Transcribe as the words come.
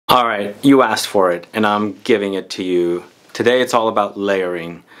Alright, you asked for it and I'm giving it to you. Today it's all about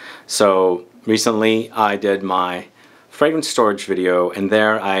layering. So recently I did my fragrance storage video and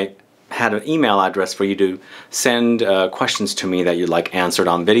there I had an email address for you to send questions to me that you'd like answered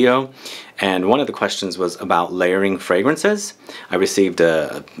on video. And one of the questions was about layering fragrances. I received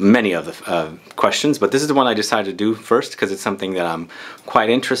many of the questions, but this is the one I decided to do first because it's something that I'm quite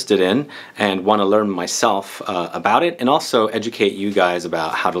interested in and want to learn myself about it and also educate you guys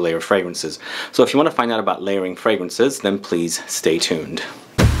about how to layer fragrances. So if you want to find out about layering fragrances, then please stay tuned.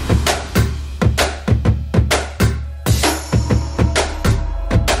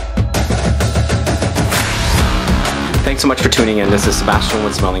 Thanks so much for tuning in. This is Sebastian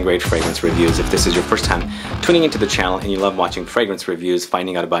with Smelling Great Fragrance Reviews. If this is your first time tuning into the channel and you love watching fragrance reviews,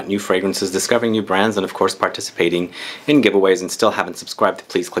 finding out about new fragrances, discovering new brands, and of course participating in giveaways and still haven't subscribed,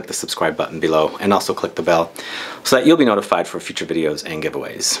 please click the subscribe button below and also click the bell so that you'll be notified for future videos and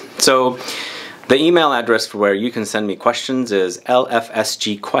giveaways. So the email address for where you can send me questions is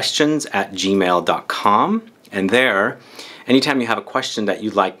lfsgquestions@gmail.com, and there anytime you have a question that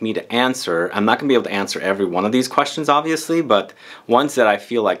you'd like me to answer, I'm not going to be able to answer every one of these questions obviously, but ones that I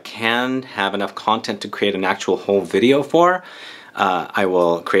feel like can have enough content to create an actual whole video for, I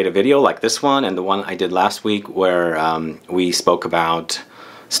will create a video like this one and the one I did last week where we spoke about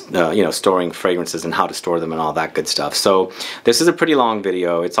storing fragrances and how to store them and all that good stuff. So this is a pretty long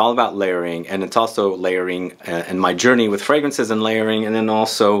video. It's all about layering, and it's also layering and my journey with fragrances and layering, and then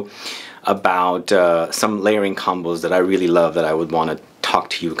also about some layering combos that I really love that I would want to talk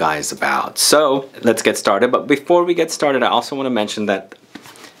to you guys about. So let's get started. But before we get started, I also want to mention that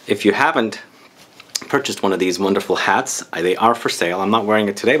if you haven't purchased one of these wonderful hats, they are for sale. I'm not wearing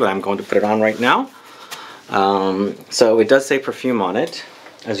it today, but I'm going to put it on right now. So it does say Perfume on it,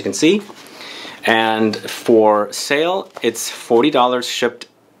 as you can see. And for sale, it's $40 shipped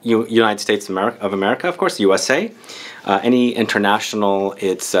United States of America, of course, USA. Any international,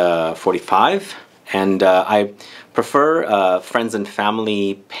 it's $45, and I prefer friends and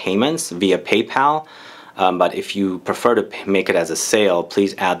family payments via PayPal, but if you prefer to make it as a sale,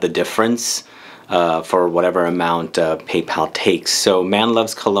 please add the difference for whatever amount PayPal takes. So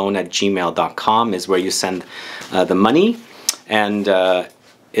manlovescologne@gmail.com is where you send the money, and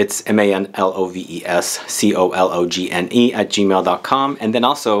it's manlovescologne@gmail.com, and then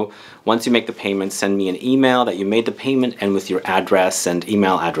also once you make the payment, send me an email that you made the payment and with your address and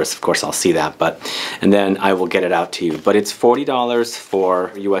email address. Of course, I'll see that, and then I will get it out to you. But it's $40 for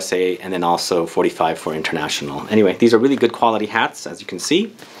USA and then also $45 for international. Anyway, these are really good quality hats, as you can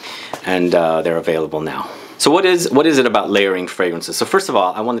see, and they're available now. So what is it about layering fragrances? So first of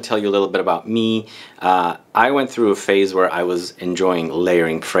all, I want to tell you a little bit about me. I went through a phase where I was enjoying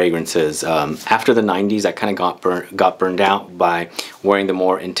layering fragrances. After the 90s, I kind of got burned out by wearing the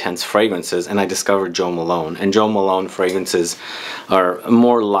more intense fragrances, and I discovered Jo Malone. And Jo Malone fragrances are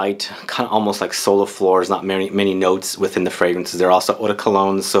more light, kind of almost like soliflors, not many notes within the fragrances. They're also eau de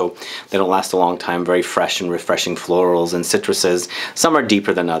cologne, so they don't last a long time, very fresh and refreshing florals and citruses. Some are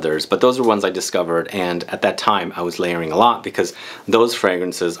deeper than others, but those are ones I discovered, and at that time I was layering a lot because those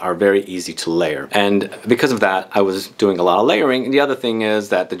fragrances are very easy to layer. And because of that, I was doing a lot of layering. And the other thing is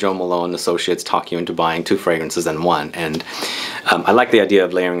that the Jo Malone associates talk you into buying 2 fragrances in one, and I like the idea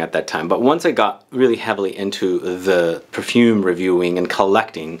of layering at that time. But once I got really heavily into the perfume reviewing and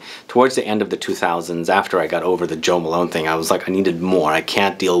collecting towards the end of the 2000s, after I got over the Jo Malone thing, I was like, I needed more. I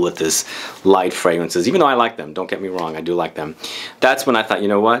can't deal with this light fragrances, even though I like them. Don't get me wrong, I do like them. That's when I thought, you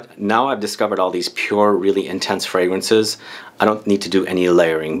know what? Now I've discovered all these pure, really intense fragrances. I don't need to do any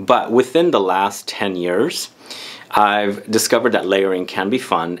layering. But within the last 10 years, I've discovered that layering can be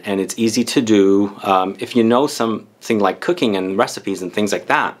fun and it's easy to do if you know something like cooking and recipes and things like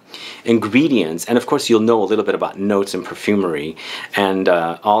that. Ingredients, and of course you'll know a little bit about notes and perfumery, and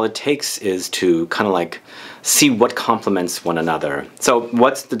all it takes is to kind of like see what complements one another. So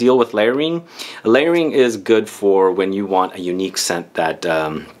what's the deal with layering? Layering is good for when you want a unique scent that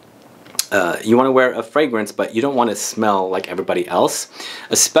you want to wear a fragrance, but you don't want to smell like everybody else,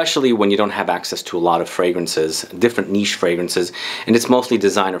 especially when you don't have access to a lot of fragrances, different niche fragrances, and it's mostly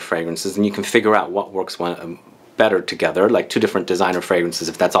designer fragrances, and you can figure out what works better together, like 2 different designer fragrances.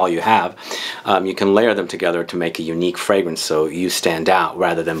 If that's all you have, you can layer them together to make a unique fragrance so you stand out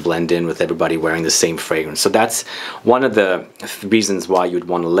rather than blend in with everybody wearing the same fragrance. So that's one of the reasons why you'd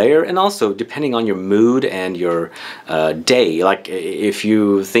want to layer. And also, depending on your mood and your day, like if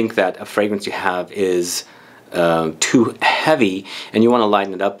you think that a fragrance you have is too heavy and you want to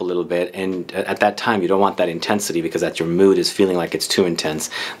lighten it up a little bit, and at that time you don't want that intensity because that your mood is feeling like it's too intense,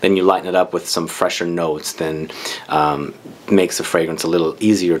 then you lighten it up with some fresher notes, then makes the fragrance a little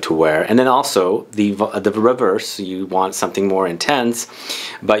easier to wear. And then also the reverse, you want something more intense,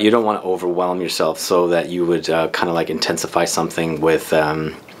 but you don't want to overwhelm yourself, so that you would kind of like intensify something with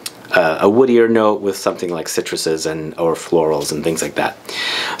a woodier note with something like citruses or florals and things like that.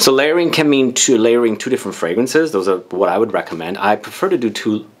 So layering can mean layering two different fragrances. Those are what I would recommend. I prefer to do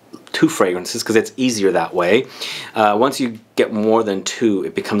two fragrances because it's easier that way. Once you get more than two,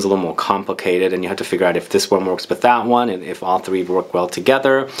 it becomes a little more complicated, and you have to figure out if this one works with that one and if all three work well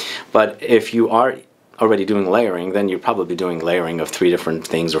together. But if you are already doing layering, then you're probably doing layering of 3 different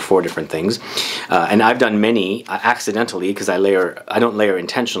things or 4 different things. And I've done many accidentally, because I don't layer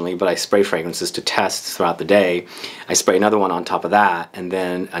intentionally, but I spray fragrances to test throughout the day. I spray another one on top of that, and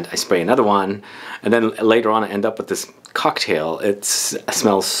then I spray another one, and then later on I end up with this cocktail. It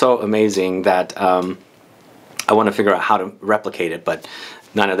smells so amazing that I want to figure out how to replicate it, but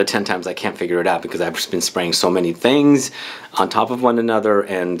 9 out of 10 times I can't figure it out because I've just been spraying so many things on top of one another,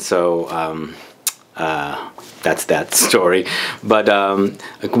 and so that's that story. But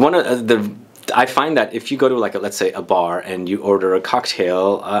one of I find that if you go to, like, let's say a bar and you order a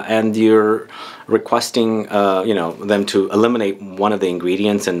cocktail and you're requesting you know, them to eliminate one of the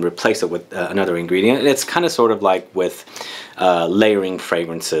ingredients and replace it with another ingredient, it's kind of sort of like with layering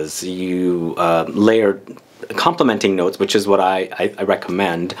fragrances. You layer complementing notes, which is what I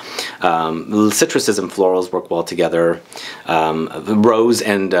recommend. Citruses and florals work well together. Rose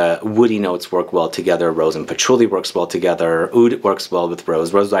and woody notes work well together. Rose and patchouli works well together. Oud works well with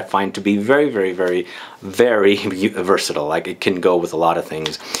rose. Rose I find to be very, very, very, very versatile. Like, it can go with a lot of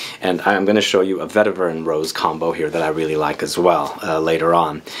things. And I'm going to show you a vetiver and rose combo here that I really like as well later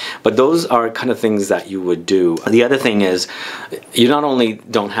on. But those are kind of things that you would do. The other thing is, you not only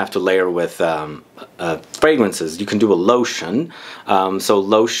don't have to layer with fragrances, you can do a lotion. So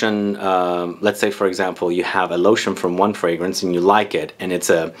lotion, let's say for example you have a lotion from one fragrance and you like it, and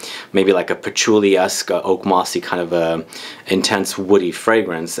it's maybe like a patchouli-esque, oak mossy kind of a intense woody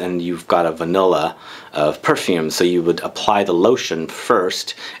fragrance, and you've got a vanilla of perfume. So you would apply the lotion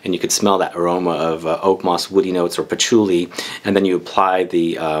first, and you could smell that aroma of oak moss, woody notes, or patchouli, and then you apply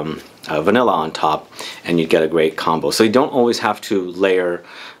the vanilla on top, and you get a great combo. So you don't always have to layer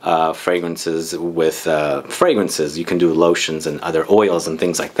fragrances with fragrances. You can do lotions and other oils and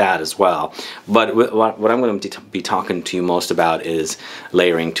things like that as well. But what I'm going to be talking to you most about is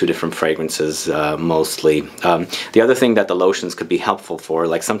layering 2 different fragrances mostly. The other thing that the lotions could be helpful for,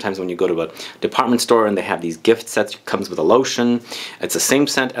 like sometimes when you go to a department store and they have these gift sets, it comes with a lotion. It's the same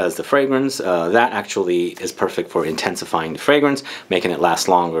scent as the fragrance. That actually is perfect for intensifying the fragrance, making it last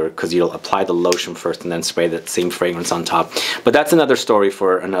longer, because you'll apply the lotion first and then spray that same fragrance on top. But that's another story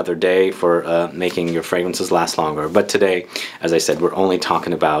for another day, for making your fragrances last longer. But today, as I said, we're only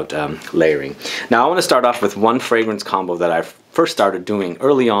talking about layering. Now I want to start off with one fragrance combo that I first started doing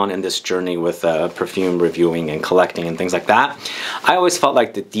early on in this journey with perfume reviewing and collecting and things like that. I always felt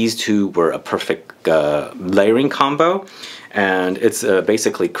like that these two were a perfect layering combo, and it's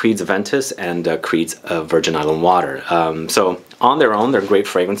basically Creed's Aventus and Creed's Virgin Island Water. So on their own, they're great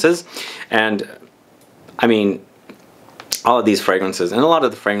fragrances, and I mean, all of these fragrances, and a lot of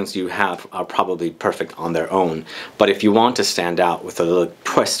the fragrances you have, are probably perfect on their own. But if you want to stand out with a little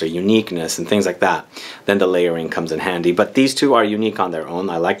twist or uniqueness and things like that, then the layering comes in handy. But these two are unique on their own.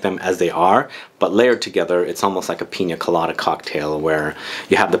 I like them as they are, but layered together, it's almost like a pina colada cocktail, where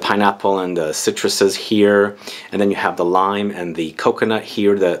you have the pineapple and the citruses here, and then you have the lime and the coconut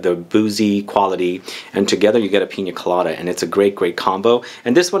here, the boozy quality, and together you get a pina colada, and it's a great, great combo.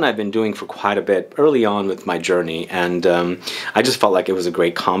 And this one I've been doing for quite a bit early on with my journey, and I just felt like it was a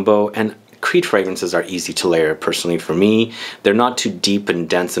great combo. And Creed fragrances are easy to layer personally for me. They're not too deep and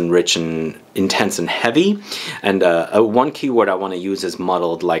dense and rich and intense and heavy. And one key word I want to use is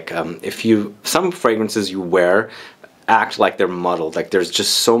muddled. Like some fragrances you wear act like they're muddled, like there's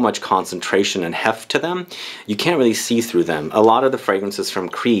just so much concentration and heft to them, you can't really see through them. A lot of the fragrances from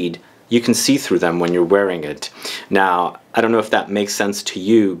Creed, you can see through them when you're wearing it. Now, I don't know if that makes sense to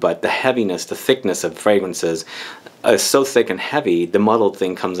you, but the heaviness, the thickness of fragrances is so thick and heavy, the muddled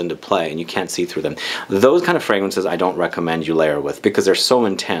thing comes into play and you can't see through them. Those kind of fragrances I don't recommend you layer with, because they're so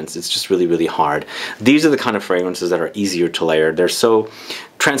intense, it's just really, really hard. These are the kind of fragrances that are easier to layer. They're so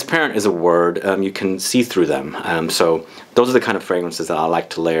transparent is a word, you can see through them. So those are the kind of fragrances that I like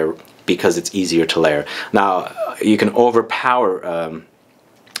to layer because it's easier to layer. Now, you can overpower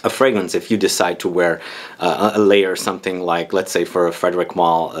a fragrance, if you decide to wear a layer, something like, let's say for a Frederick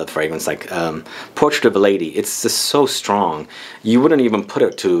Malle fragrance like Portrait of a Lady, it's just so strong. You wouldn't even put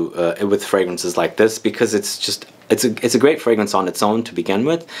it to with fragrances like this, because it's just it's a great fragrance on its own to begin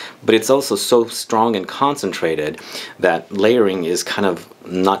with, but it's also so strong and concentrated that layering is kind of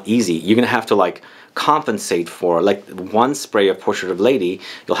not easy. You're gonna have to like compensate for, like, one spray of Portrait of a Lady,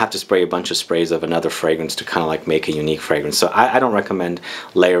 you'll have to spray a bunch of sprays of another fragrance to kind of like make a unique fragrance. So I don't recommend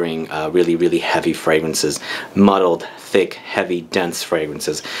layering really heavy fragrances, muddled, thick, heavy, dense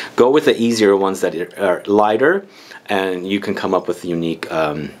fragrances. Go with the easier ones that are lighter, and you can come up with unique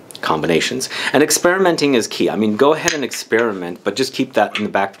combinations. And experimenting is key. I mean, go ahead and experiment, but just keep that in the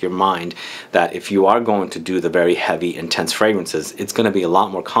back of your mind that if you are going to do the very heavy, intense fragrances, it's going to be a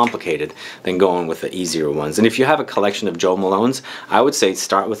lot more complicated than going with the easier ones. And if you have a collection of Jo Malones, I would say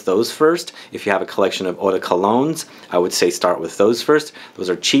start with those first. If you have a collection of Eau de Colognes, I would say start with those first.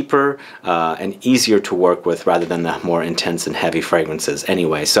 Those are cheaper and easier to work with rather than the more intense and heavy fragrances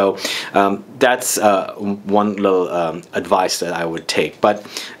anyway. So that's one little advice that I would take. But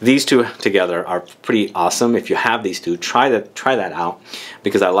these two together are pretty awesome. If you have these two, try that out,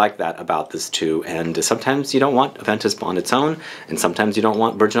 because I like that about this too. And sometimes you don't want Aventus on its own, and sometimes you don't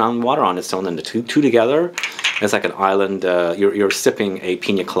want Virgin Island water on its own, and the two together, it's like an island, you're sipping a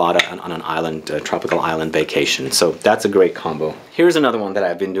pina colada on an island, tropical island vacation. So that's a great combo. Here's another one that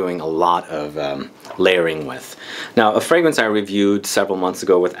I've been doing a lot of layering with. Now, a fragrance I reviewed several months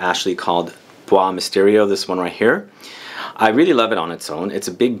ago with Ashley called Bois Mysterio, this one right here. I really love it on its own. It's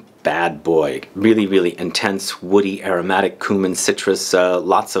a big bad boy, really intense, woody, aromatic, cumin, citrus,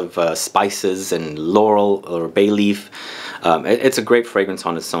 lots of spices and laurel or bay leaf. It's a great fragrance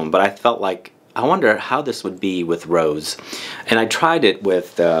on its own, but I felt like, I wonder how this would be with rose. And I tried it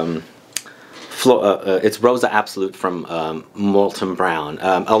with, it's Rosa Absolute from Molten Brown.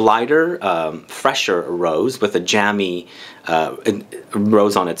 A lighter, fresher rose with a jammy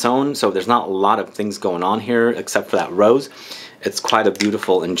rose on its own, so there's not a lot of things going on here except for that rose. It's quite a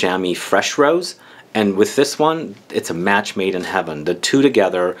beautiful and jammy fresh rose, and with this one, it's a match made in heaven. The two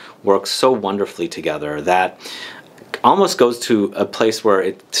together work so wonderfully together that almost goes to a place where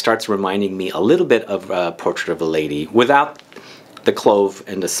it starts reminding me a little bit of Portrait of a Lady, without the clove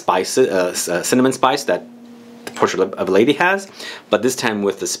and the spices, cinnamon spice that the Portrait of a Lady has, but this time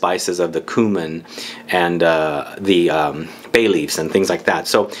with the spices of the cumin and the bay leaves and things like that.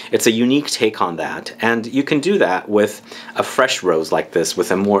 So it's a unique take on that, and you can do that with a fresh rose like this,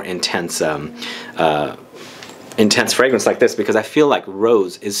 with a more intense intense fragrance like this, because I feel like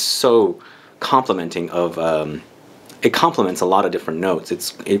rose is so complementing of it complements a lot of different notes.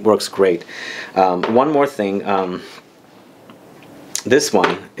 It works great. One more thing. This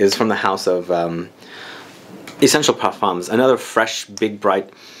one is from the house of Essential Parfums, another fresh, big,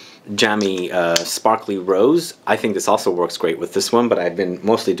 bright, jammy, sparkly rose. I think this also works great with this one, but I've been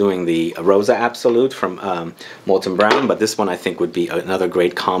mostly doing the Rosa Absolute from Molten Brown, but this one I think would be another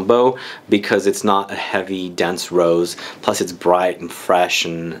great combo, because it's not a heavy, dense rose, plus it's bright and fresh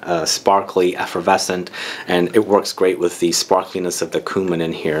and sparkly, effervescent, and it works great with the sparkliness of the cumin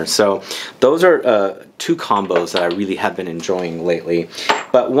in here. So those are two combos that I really have been enjoying lately.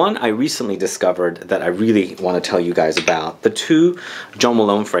 But one I recently discovered that I really want to tell you guys about, the two Jo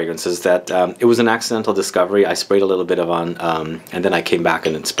Malone fragrances that it was an accidental discovery. I sprayed a little bit of on, and then I came back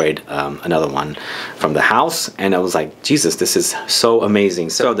and sprayed another one from the house, and I was like, Jesus, this is so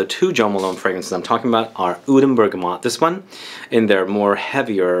amazing. So the two Jo Malone fragrances I'm talking about are Oud and Bergamot, this one in their more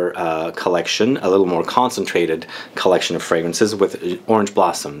heavier collection, a little more concentrated collection of fragrances with Orange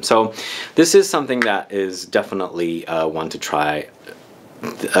Blossom. So this is something that is definitely one to try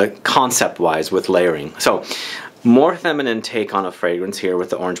concept-wise with layering. So more feminine take on a fragrance here with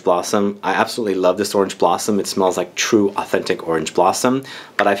the Orange Blossom. I absolutely love this Orange Blossom. It smells like true, authentic Orange Blossom,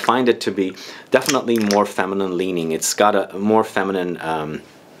 but I find it to be definitely more feminine leaning. It's got a more feminine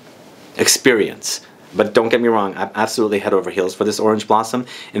experience. But don't get me wrong, I'm absolutely head over heels for this Orange Blossom.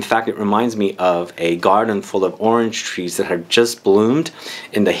 In fact, it reminds me of a garden full of orange trees that have just bloomed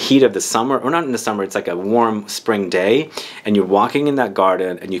in the heat of the summer, or not in the summer, it's like a warm spring day, and you're walking in that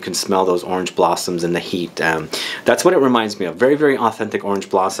garden and you can smell those orange blossoms in the heat. That's what it reminds me of. Very, very authentic Orange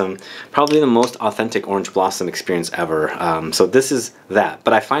Blossom. Probably the most authentic Orange Blossom experience ever. So this is that.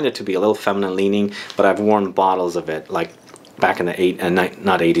 But I find it to be a little feminine leaning, but I've worn bottles of it, like back in the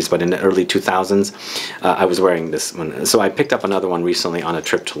not 80s, but in the early 2000s, I was wearing this one. So I picked up another one recently on a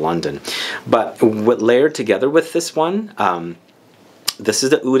trip to London. But what layered together with this one, This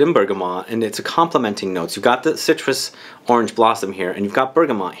is the oud and bergamot, and it's a complementing notes. You've got the citrus orange blossom here, and you've got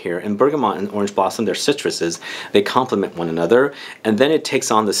bergamot here. And bergamot and orange blossom, they're citruses. They complement one another. And then it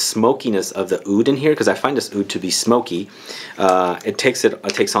takes on the smokiness of the oud in here, because I find this oud to be smoky. It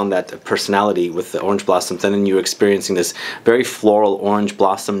takes on that personality with the orange blossoms, and then you're experiencing this very floral orange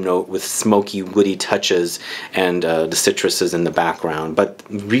blossom note with smoky, woody touches, and the citruses in the background. But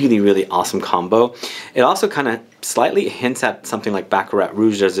really, really awesome combo. It also kind of slightly hints at something like Baccarat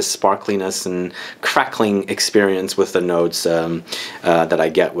Rouge. There's this sparkliness and crackling experience with the notes that I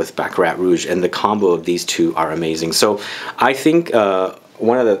get with Baccarat Rouge, and the combo of these two are amazing. So I think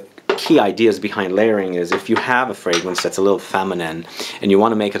one of the key ideas behind layering is, if you have a fragrance that's a little feminine and you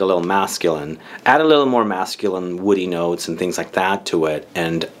want to make it a little masculine, add a little more masculine woody notes and things like that to it,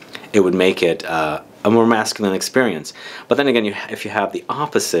 and it would make it a more masculine experience. But then again, if you have the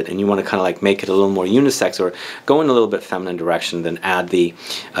opposite and you want to kind of like make it a little more unisex or go in a little bit feminine direction, then add the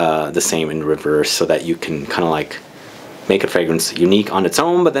same in reverse, so that you can kind of like make a fragrance unique on its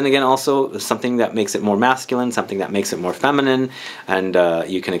own, but then again also something that makes it more masculine, something that makes it more feminine, and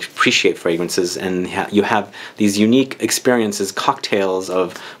you can appreciate fragrances, and you have these unique experiences, cocktails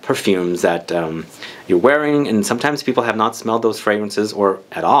of perfumes that you're wearing, and sometimes people have not smelled those fragrances or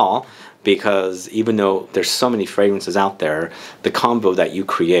at all, because even though there's so many fragrances out there, the combo that you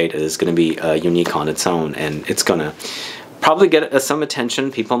create is going to be unique on its own, and it's going to probably get some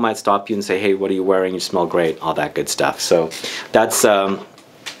attention. People might stop you and say, hey, what are you wearing? You smell great, all that good stuff. So that's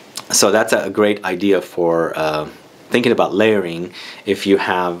a great idea for thinking about layering. If you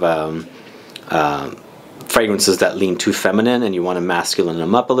have fragrances that lean too feminine and you want to masculine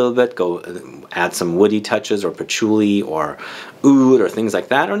them up a little bit, go add some woody touches or patchouli or oud or things like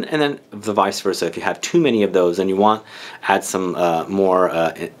that, and then the vice versa. If you have too many of those and you want add some more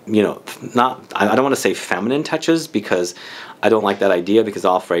you know, I don't want to say feminine touches, because I don't like that idea, because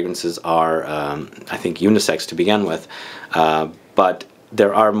all fragrances are I think unisex to begin with, but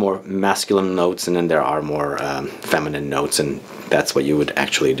there are more masculine notes and then there are more feminine notes, and that's what you would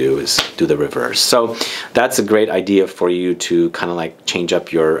actually do, is do the reverse. So that's a great idea for you to kind of like change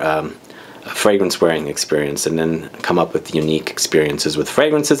up your fragrance wearing experience, and then come up with unique experiences with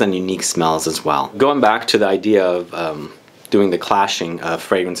fragrances and unique smells as well. Going back to the idea of doing the clashing of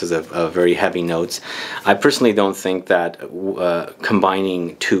fragrances of very heavy notes, I personally don't think that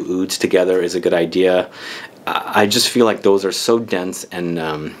combining two ouds together is a good idea. I just feel like those are so dense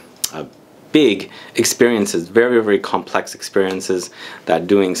and big experiences, very, very complex experiences, that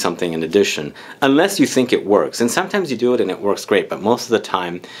doing something in addition, unless you think it works, and sometimes you do it and it works great, but most of the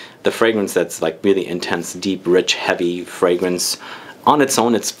time the fragrance that's like really intense, deep, rich, heavy fragrance on its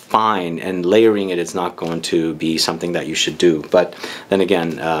own, it's fine, and layering it is not going to be something that you should do. But then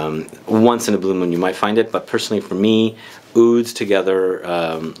again, once in a blue moon you might find it, but personally for me, ouds together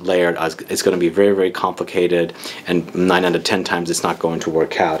layered, it's going to be very, very complicated, and 9 out of 10 times it's not going to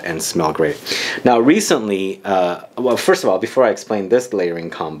work out and smell great. Now recently, well, first of all, before I explain this layering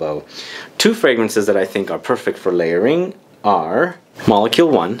combo, two fragrances that I think are perfect for layering are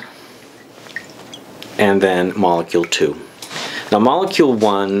Molecule 1 and then Molecule 2. Now Molecule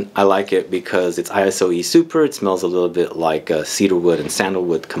 1, I like it because it's ISOE super. It smells a little bit like cedarwood and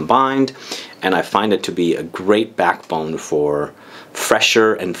sandalwood combined, and I find it to be a great backbone for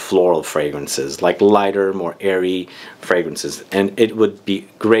fresher and floral fragrances, like lighter, more airy fragrances, and it would be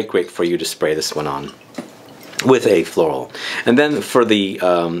great for you to spray this one on with a floral. And then for the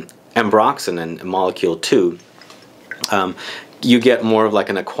Ambroxan and Molecule 2, you get more of like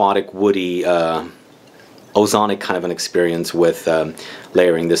an aquatic, woody, ozonic kind of an experience with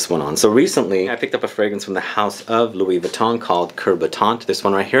layering this one on. So recently I picked up a fragrance from the house of Louis Vuitton called Cœur Battant, this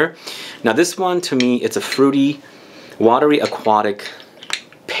one right here. Now this one, to me, it's a fruity, watery, aquatic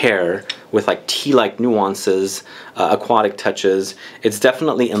pear with like tea-like nuances, aquatic touches. It's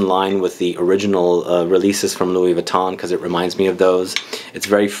definitely in line with the original releases from Louis Vuitton, because it reminds me of those. It's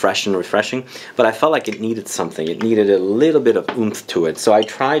very fresh and refreshing, but I felt like it needed something. It needed a little bit of oomph to it. So I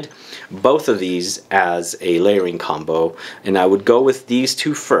tried both of these as a layering combo, and I would go with these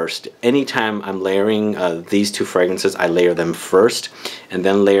two first. Anytime I'm layering these two fragrances, I layer them first and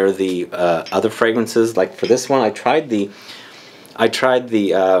then layer the other fragrances. Like for this one, I tried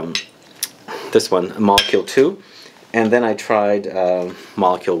this one, Molecule 2, and then I tried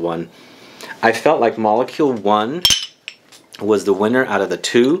Molecule 1. I felt like Molecule 1 was the winner out of the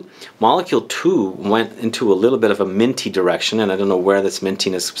two. Molecule 2 went into a little bit of a minty direction, and I don't know where this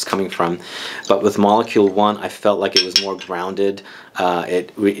mintiness was coming from, but with Molecule 1 I felt like it was more grounded,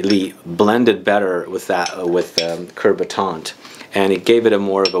 it really blended better with that with Curbatante, and it gave it a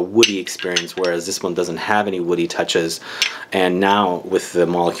more of a woody experience, whereas this one doesn't have any woody touches. And now with the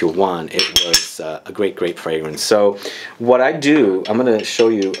Molecule 1, it was a great fragrance. So what I do, I'm going to show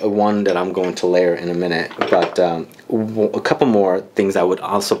you one that I'm going to layer in a minute, but a couple more things I would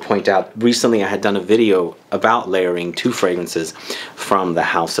also point out. Recently I had done a video about layering 2 fragrances from the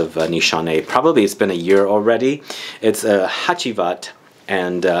house of Nishane. Probably it's been a year already. It's Hachivat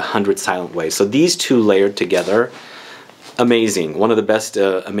and 100 Silent Ways. So these 2 layered together, amazing. One of the best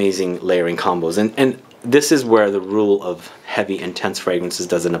amazing layering combos. And this is where the rule of heavy, intense fragrances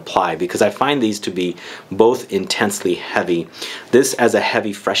doesn't apply, because I find these to be both intensely heavy. This as a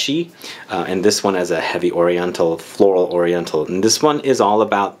heavy freshie, and this one as a heavy oriental, floral oriental. And this one is all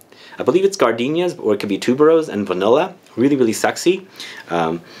about, I believe it's gardenias, or it could be tuberose and vanilla. Really sexy,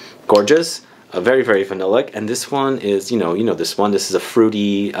 gorgeous. Very vanillic. And this one is, you know this one. This is a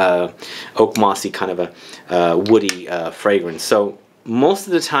fruity, oak mossy kind of a woody fragrance. So most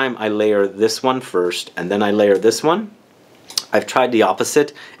of the time I layer this one first, and then I layer this one. I've tried the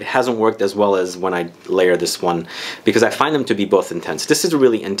opposite. It hasn't worked as well as when I layer this one, because I find them to be both intense. This is a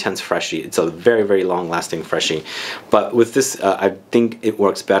really intense freshie. It's a very long-lasting freshie. But with this, I think it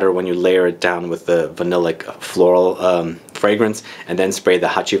works better when you layer it down with the vanillic floral fragrance and then spray the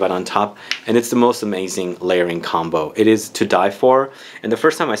Hachivat on top. And it's the most amazing layering combo. It is to die for. And the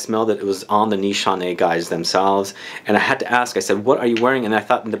first time I smelled it, it was on the Nishane guys themselves. And I had to ask, I said, what are you wearing? And I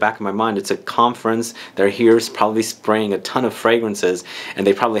thought in the back of my mind, it's a conference. They're here probably spraying a ton of fragrances, and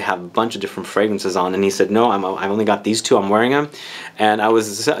they probably have a bunch of different fragrances on. And he said, no, I only got these 2, I'm wearing them. And I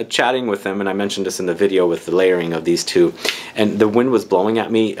was chatting with him, and I mentioned this in the video with the layering of these 2, and the wind was blowing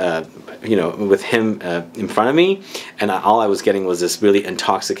at me, with him in front of me, and all I was getting was this really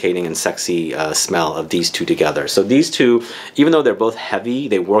intoxicating and sexy smell of these 2 together. So these 2, even though they're both heavy,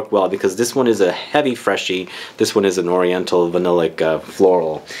 they work well, because this one is a heavy freshie, this one is an oriental vanillic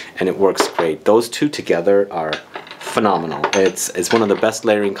floral, and it works great. Those 2 together are phenomenal. It's one of the best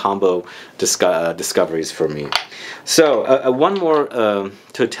layering combo discoveries for me. So one more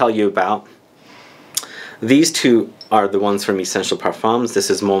to tell you about. These 2 are the ones from Essential Parfums.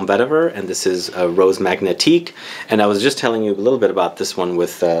 This is Mon Vetiver, and this is Rose Magnétique. And I was just telling you a little bit about this one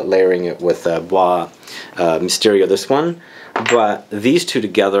with layering it with Bois Mysterio, this one. But these 2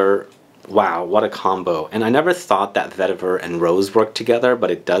 together, wow, what a combo. And I never thought that vetiver and rose worked together, but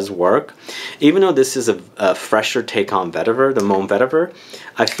it does work. Even though this is a fresher take on vetiver, the Mon Vetiver,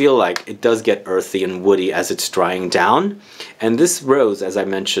 I feel like it does get earthy and woody as it's drying down. And this rose, as I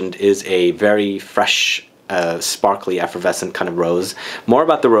mentioned, is a very fresh, sparkly, effervescent kind of rose. More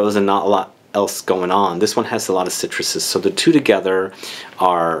about the rose and not a lot else going on. This one has a lot of citruses, so the 2 together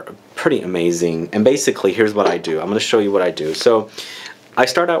are pretty amazing. And basically, here's what I do. I'm going to show you what I do. So I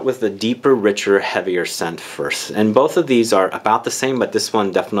start out with the deeper, richer, heavier scent first. And both of these are about the same, but this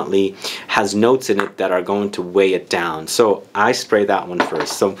one definitely has notes in it that are going to weigh it down. So I spray that one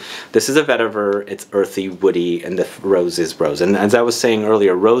first. So this is a vetiver, it's earthy, woody, and the rose is rose. And as I was saying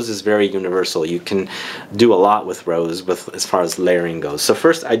earlier, rose is very universal. You can do a lot with rose as far as layering goes. So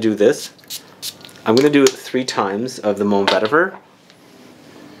first I do this. I'm going to do it 3 times of the Mon Vetiver.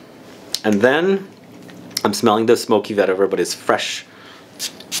 And then I'm smelling the smoky vetiver, but it's fresh.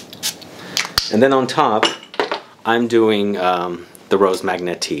 And then on top, I'm doing the Rose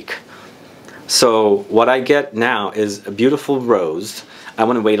Magnétique. So what I get now is a beautiful rose. I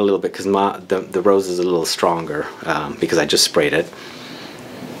want to wait a little bit because the rose is a little stronger because I just sprayed it.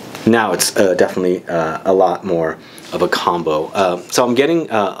 Now it's definitely a lot more of a combo. So I'm getting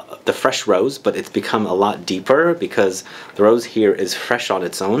the fresh rose, but it's become a lot deeper because the rose here is fresh on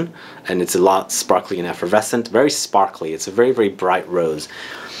its own, and it's a lot sparkly and effervescent, very sparkly. It's a very bright rose.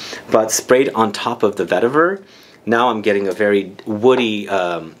 But sprayed on top of the vetiver, now I'm getting a very woody,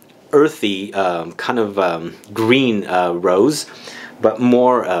 earthy, kind of green rose, but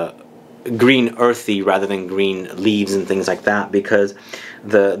more green earthy rather than green leaves and things like that, because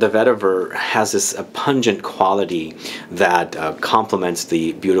the vetiver has this pungent quality that complements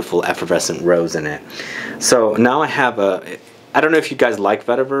the beautiful effervescent rose in it. So now I have I don't know if you guys like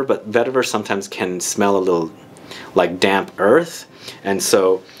vetiver, but vetiver sometimes can smell a little like damp earth, and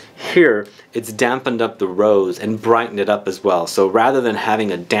so here it's dampened up the rose and brightened it up as well. So rather than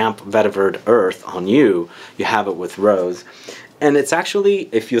having a damp vetivered earth on you, you have it with rose. And it's actually,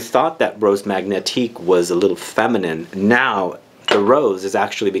 if you thought that Rose Magnétique was a little feminine, now the rose has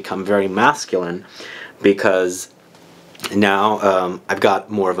actually become very masculine, because now I've got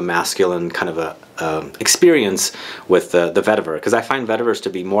more of a masculine kind of a experience with the vetiver, because I find vetivers to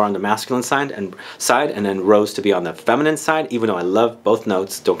be more on the masculine side, and then rose to be on the feminine side. Even though I love both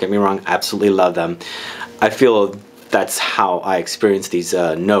notes, don't get me wrong, I absolutely love them. I feel that's how I experience these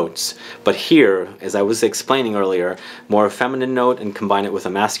notes. But here, as I was explaining earlier, more a feminine note and combine it with a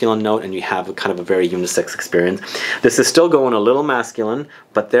masculine note, and you have a kind of a very unisex experience. This is still going a little masculine,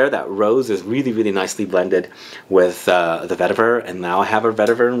 but there, that rose is really, really nicely blended with the vetiver, and now I have a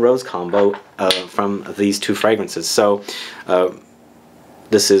vetiver and rose combo from these two fragrances. So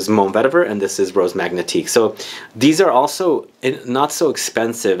this is Mon Vetiver and this is Rose Magnétique. So these are also not so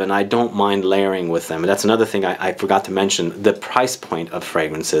expensive, and I don't mind layering with them. And that's another thing I forgot to mention, the price point of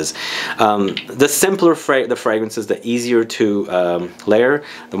fragrances. The simpler the fragrances, the easier to layer.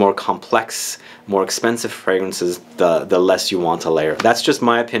 The more complex, more expensive fragrances, the less you want to layer. That's just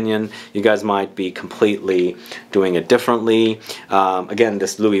my opinion. You guys might be completely doing it differently. Again,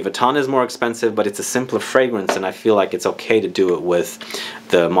 this Louis Vuitton is more expensive, but it's a simpler fragrance, and I feel like it's okay to do it with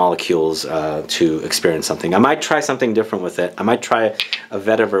the molecules to experience something. I might try something different with it. I might try a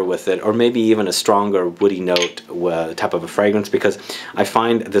vetiver with it, or maybe even a stronger woody note type of a fragrance, because I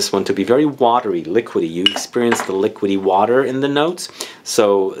find this one to be very watery, liquidy. You experience the liquidy water in the notes,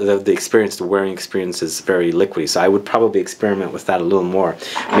 so the experience, the wearing experience is very liquidy. So I would probably experiment with that a little more.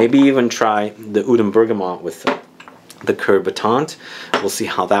 Maybe even try the Oud and Bergamot with the Cœur Battant. We'll see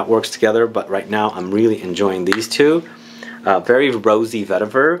how that works together, but right now I'm really enjoying these two. Very rosy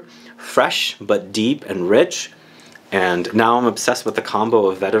vetiver, fresh but deep and rich. And now I'm obsessed with the combo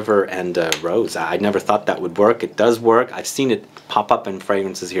of vetiver and rose. I never thought that would work. It does work. I've seen it pop up in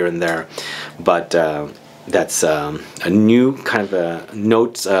fragrances here and there, but that's a new kind of a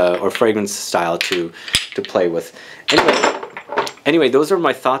notes or fragrance style to play with. Anyway, those are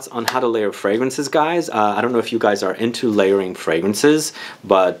my thoughts on how to layer fragrances, guys. I don't know if you guys are into layering fragrances,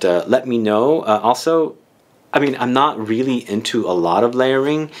 but let me know. Also, I mean, I'm not really into a lot of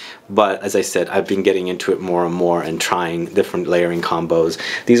layering, but as I said, I've been getting into it more and more and trying different layering combos.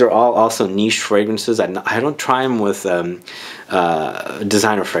 These are all also niche fragrances. I don't try them with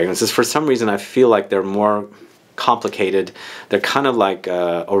designer fragrances. For some reason, I feel like they're more complicated. They're kind of like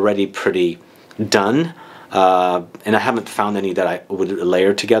already pretty done. And I haven't found any that I would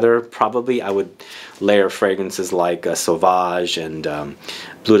layer together. Probably I would layer fragrances like Sauvage and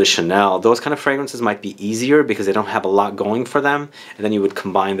Bleu de Chanel. Those kind of fragrances might be easier because they don't have a lot going for them, and then you would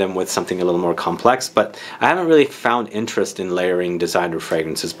combine them with something a little more complex. But I haven't really found interest in layering designer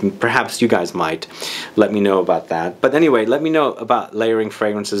fragrances. Perhaps you guys might. Let me know about that. But anyway, let me know about layering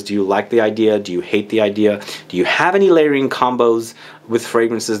fragrances. Do you like the idea? Do you hate the idea? Do you have any layering combos with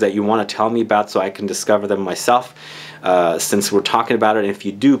fragrances that you want to tell me about so I can discover them myself? Since we're talking about it, and if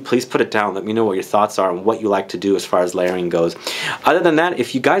you do, please put it down. Let me know what your thoughts are and what you like to do as far as layering goes. Other than that,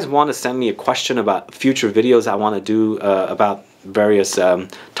 if you guys want to send me a question about future videos I want to do about various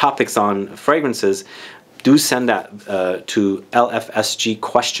topics on fragrances, do send that to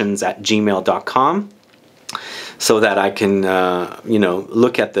lfsgquestions@gmail.com. so that I can, you know,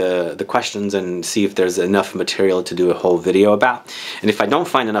 look at the questions and see if there's enough material to do a whole video about. And if I don't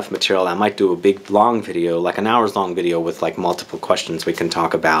find enough material, I might do a big long video, like an hour's long video with like multiple questions we can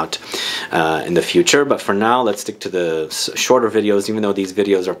talk about in the future. But for now, let's stick to the shorter videos, even though these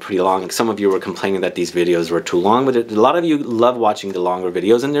videos are pretty long. And some of you were complaining that these videos were too long, but a lot of you love watching the longer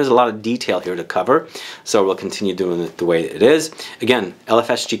videos, and there's a lot of detail here to cover. So we'll continue doing it the way it is. Again,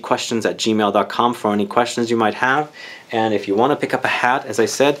 lfsgquestions@gmail.com for any questions you might have. And if you want to pick up a hat, as I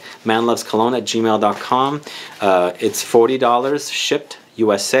said, manlovescologne@gmail.com. It's $40 shipped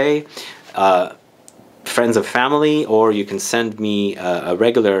USA, friends of family, or you can send me a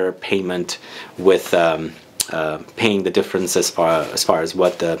regular payment with paying the difference as far as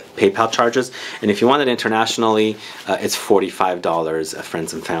what the PayPal charges. And if you want it internationally, it's $45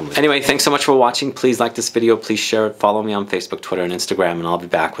 friends and family. Anyway, thanks so much for watching. Please like this video, please share it, follow me on Facebook, Twitter, and Instagram, and I'll be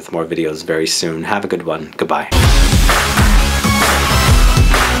back with more videos very soon. Have a good one. Goodbye.